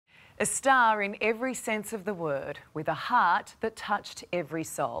A star in every sense of the word, with a heart that touched every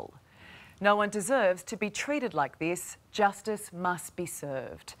soul. No one deserves to be treated like this. Justice must be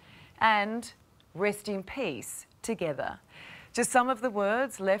served. And rest in peace together. Just some of the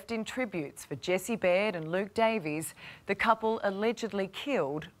words left in tributes for Jessie Baird and Luke Davies, the couple allegedly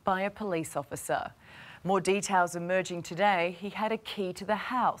killed by a police officer. More details emerging today. He had a key to the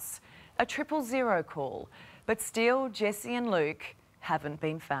house, a 000 call, but still Jessie and Luke haven't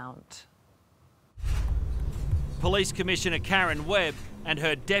been found. Police Commissioner Karen Webb and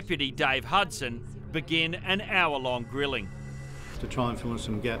her deputy Dave Hudson begin an hour-long grilling. To try and fill in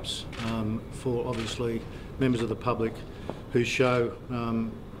some gaps for obviously members of the public who show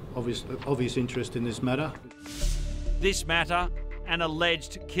obvious interest in this matter. This matter, an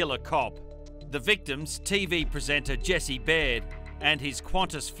alleged killer cop. The victims, TV presenter Jessie Baird and his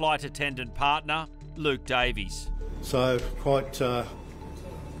Qantas flight attendant partner, Luke Davies. So quite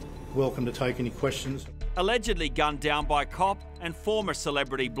welcome to take any questions. Allegedly gunned down by cop and former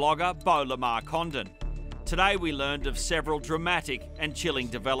celebrity blogger Beau Lamar Condon. Today we learned of several dramatic and chilling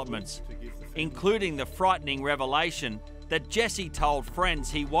developments, including the frightening revelation that Jessie told friends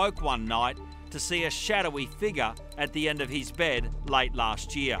he woke one night to see a shadowy figure at the end of his bed late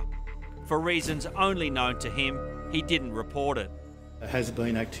last year. For reasons only known to him, he didn't report it. There has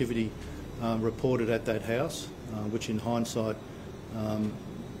been activity reported at that house, which in hindsight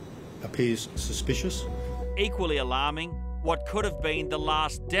appears suspicious. Equally alarming, what could have been the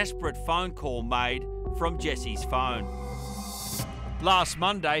last desperate phone call made from Jessie's phone. Last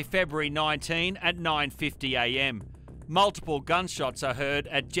Monday, February 19 at 9:50 a.m, multiple gunshots are heard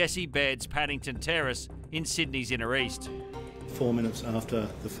at Jessie Baird's Paddington Terrace in Sydney's Inner East. 4 minutes after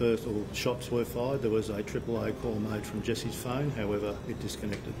the first shots were fired, there was a 000 call made from Jessie's phone, however it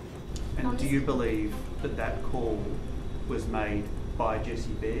disconnected. And do you believe that that call was made by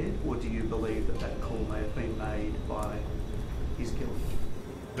Jessie Baird, or do you believe that that call may have been made by his killer?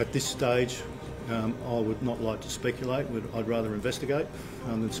 At this stage, I would not like to speculate. I'd rather investigate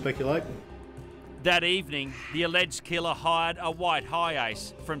than speculate. That evening, the alleged killer hired a white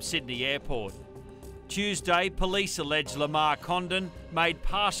Hi-Ace from Sydney Airport. Tuesday, police allege Lamar Condon made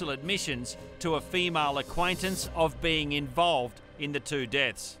partial admissions to a female acquaintance of being involved in the two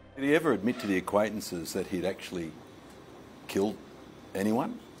deaths. Did he ever admit to the acquaintances that he'd actually killed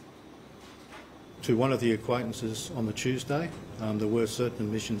anyone? To one of the acquaintances on the Tuesday, there were certain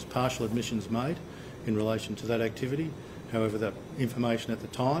admissions, partial admissions made in relation to that activity. However, that information at the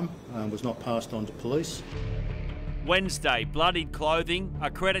time was not passed on to police. Wednesday, bloodied clothing,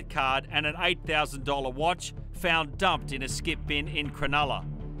 a credit card and an $8,000 watch found dumped in a skip bin in Cronulla.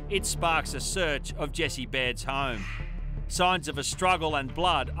 It sparks a search of Jessie Baird's home. Signs of a struggle and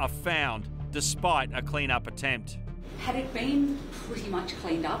blood are found, despite a clean-up attempt. Had it been pretty much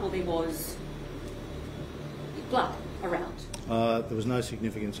cleaned up, or there was blood around? There was no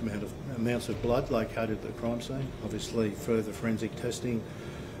significant amounts of blood located at the crime scene. Obviously, further forensic testing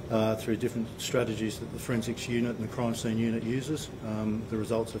through different strategies that the forensics unit and the crime scene unit uses. The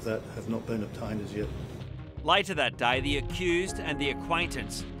results of that have not been obtained as yet. Later that day, the accused and the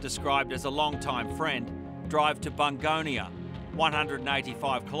acquaintance, described as a long-time friend, drive to Bungonia,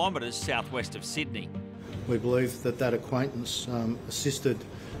 185 kilometres southwest of Sydney. We believe that that acquaintance assisted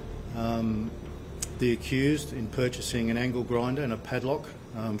the accused in purchasing an angle grinder and a padlock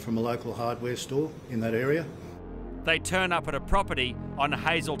from a local hardware store in that area. They turn up at a property on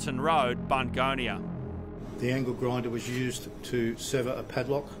Hazelton Road, Bungonia. The angle grinder was used to sever a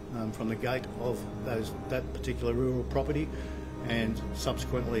padlock from the gate of that particular rural property, and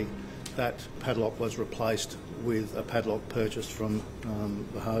subsequently that padlock was replaced with a padlock purchased from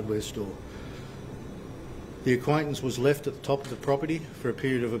the hardware store. The acquaintance was left at the top of the property for a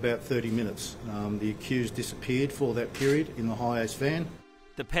period of about 30 minutes. The accused disappeared for that period in the Hi-Ace van.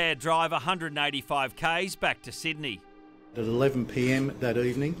 The pair drive 185 k's back to Sydney. At 11 p.m. that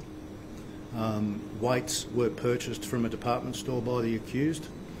evening, weights were purchased from a department store by the accused,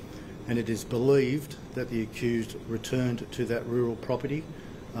 and it is believed that the accused returned to that rural property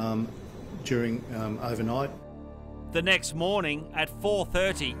during overnight. The next morning at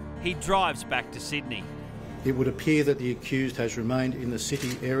 4:30, he drives back to Sydney. It would appear that the accused has remained in the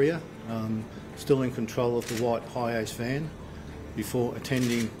city area, still in control of the white Hi-Ace van, before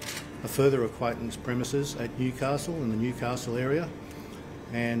attending a further acquaintance premises at Newcastle, in the Newcastle area,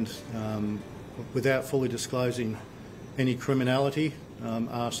 and without fully disclosing any criminality,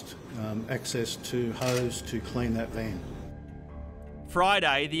 asked access to hose to clean that van.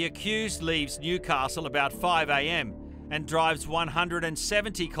 Friday, the accused leaves Newcastle about 5 a.m. and drives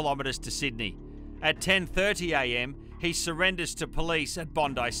 170 kilometres to Sydney. At 10:30 a.m, he surrenders to police at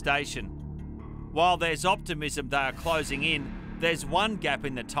Bondi Station. While there's optimism they are closing in, there's one gap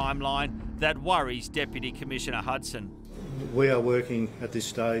in the timeline that worries Deputy Commissioner Hudson. We are working at this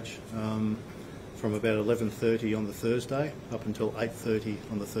stage from about 11:30 on the Thursday up until 8:30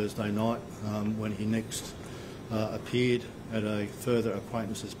 on the Thursday night when he next appeared at a further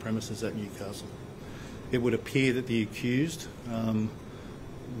acquaintance's premises at Newcastle. It would appear that the accused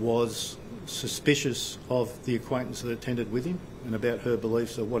was suspicious of the acquaintance that attended with him and about her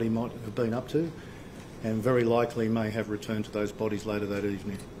beliefs of what he might have been up to, and very likely may have returned to those bodies later that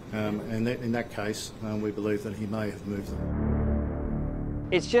evening. And in that case, we believe that he may have moved them.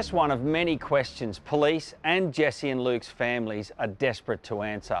 It's just one of many questions police and Jesse and Luke's families are desperate to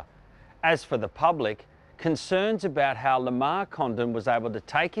answer. As for the public, concerns about how Lamar Condon was able to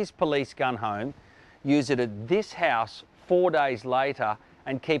take his police gun home, use it at this house 4 days later,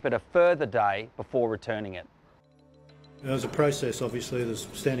 and keep it a further day before returning it. There's a process, obviously. There's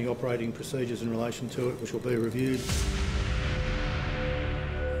standing operating procedures in relation to it, which will be reviewed.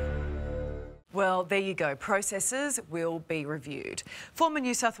 Well, there you go. Processes will be reviewed. Former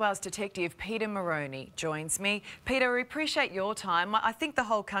New South Wales Detective Peter Moroney joins me. Peter, we appreciate your time. I think the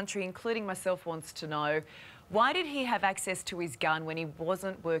whole country, including myself, wants to know, why did he have access to his gun when he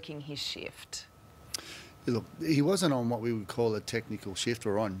wasn't working his shift? Look, he wasn't on what we would call a technical shift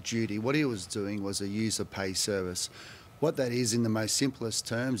or on duty. What he was doing was a user pay service. What that is in the most simplest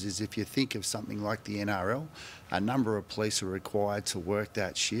terms is if you think of something like the NRL, a number of police are required to work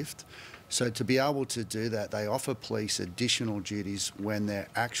that shift. So to be able to do that, they offer police additional duties when their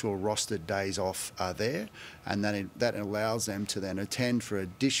actual rostered days off are there, and that allows them to then attend for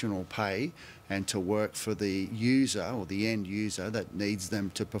additional pay and to work for the user or the end user that needs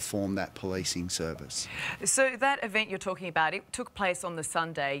them to perform that policing service. So that event you're talking about, it took place on the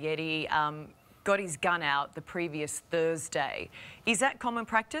Sunday, yet he got his gun out the previous Thursday. Is that common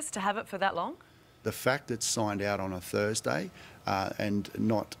practice to have it for that long? The fact it's signed out on a Thursday and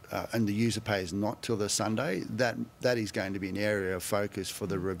the user pay is not till the Sunday, that is going to be an area of focus for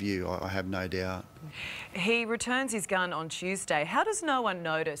the review, I have no doubt. He returns his gun on Tuesday. How does no one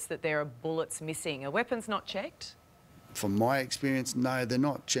notice that there are bullets missing? Are weapons not checked? From my experience, no, they're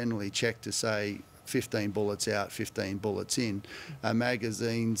not generally checked to say 15 bullets out, 15 bullets in.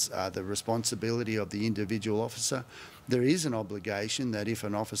 Magazines are the responsibility of the individual officer. There is an obligation that if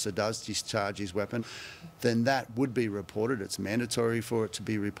an officer does discharge his weapon, then that would be reported. It's mandatory for it to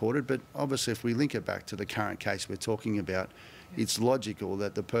be reported. But obviously, if we link it back to the current case we're talking about, it's logical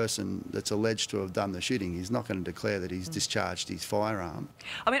that the person that's alleged to have done the shooting is not going to declare that he's discharged his firearm.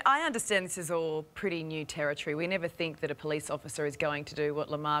 I mean, I understand this is all pretty new territory. We never think that a police officer is going to do what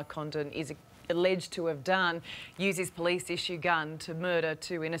Lamar Condon is alleged to have done, use his police-issue gun to murder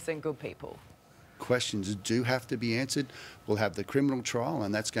two innocent good people. Questions do have to be answered. We'll have the criminal trial,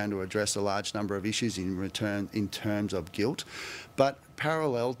 and that's going to address a large number of issues in terms of guilt. But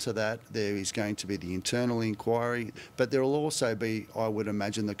parallel to that, there is going to be the internal inquiry, but there will also be, I would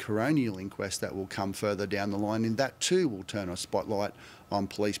imagine, the coronial inquest that will come further down the line, and that too will turn a spotlight on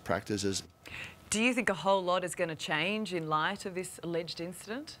police practices. Do you think a whole lot is going to change in light of this alleged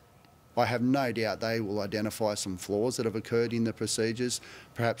incident? I have no doubt they will identify some flaws that have occurred in the procedures,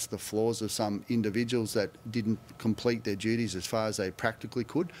 perhaps the flaws of some individuals that didn't complete their duties as far as they practically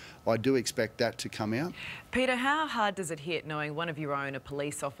could. I do expect that to come out. Peter, how hard does it hit knowing one of your own, a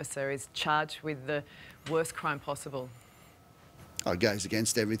police officer, is charged with the worst crime possible? It goes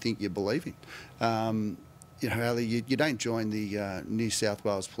against everything you believe in. You know, Ali, you don't join the New South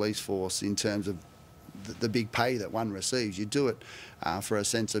Wales Police Force in terms of the big pay that one receives. You do it for a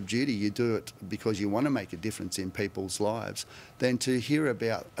sense of duty. You do it because you want to make a difference in people's lives. Then to hear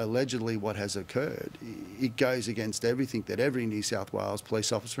about allegedly what has occurred, it goes against everything that every New South Wales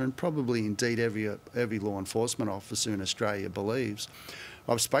police officer, and probably indeed every law enforcement officer in Australia, believes.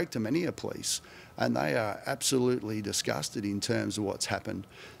 I've spoke to many a police, and they are absolutely disgusted in terms of what's happened.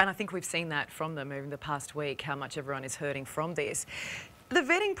 And I think we've seen that from them over the past week, how much everyone is hurting from this. The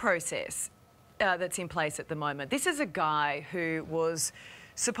vetting process that's in place at the moment. This is a guy who was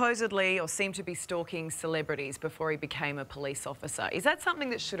supposedly or seemed to be stalking celebrities before he became a police officer. Is that something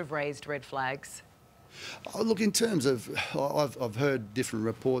that should have raised red flags? Oh, look, in terms of, I've heard different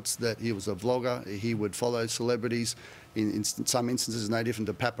reports that he was a vlogger. He would follow celebrities. In some instances, no different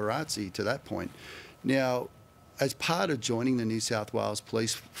to paparazzi to that point. Now, as part of joining the New South Wales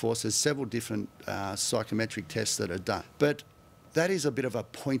Police Force, there's several different psychometric tests that are done. But That is a bit of a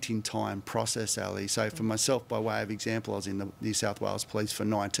point-in-time process, Ali. So for myself, by way of example, I was in the New South Wales Police for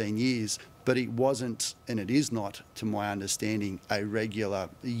 19 years, but it wasn't, and it is not, to my understanding, a regular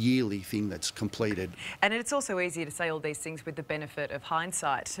yearly thing that's completed. And it's also easier to say all these things with the benefit of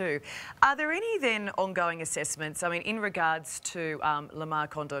hindsight too. Are there any then ongoing assessments? I mean, in regards to Lamar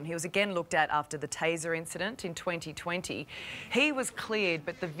Condon, he was again looked at after the taser incident in 2020. He was cleared,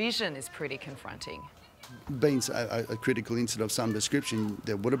 but the vision is pretty confronting. Being a critical incident of some description,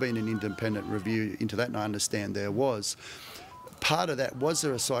 there would have been an independent review into that, and I understand there was. Part of that, was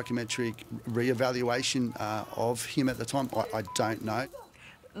there a psychometric re-evaluation of him at the time? I don't know.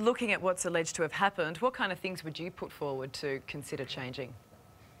 Looking at what's alleged to have happened, what kind of things would you put forward to consider changing?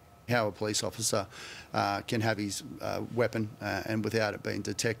 How a police officer can have his weapon and without it being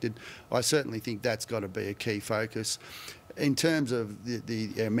detected. I certainly think that's got to be a key focus. In terms of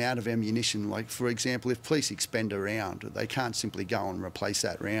the amount of ammunition, like for example, if police expend a round, they can't simply go and replace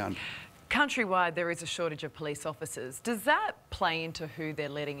that round. Countrywide, there is a shortage of police officers. Does that play into who they're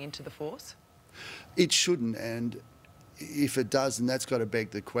letting into the force? It shouldn't, and if it does, then that's got to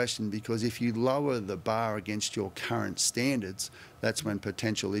beg the question, because if you lower the bar against your current standards, that's when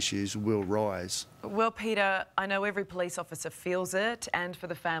potential issues will rise. Well, Peter, I know every police officer feels it, and for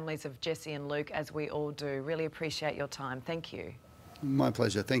the families of Jesse and Luke, as we all do, really appreciate your time. Thank you. My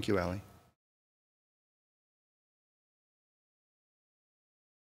pleasure. Thank you, Ali.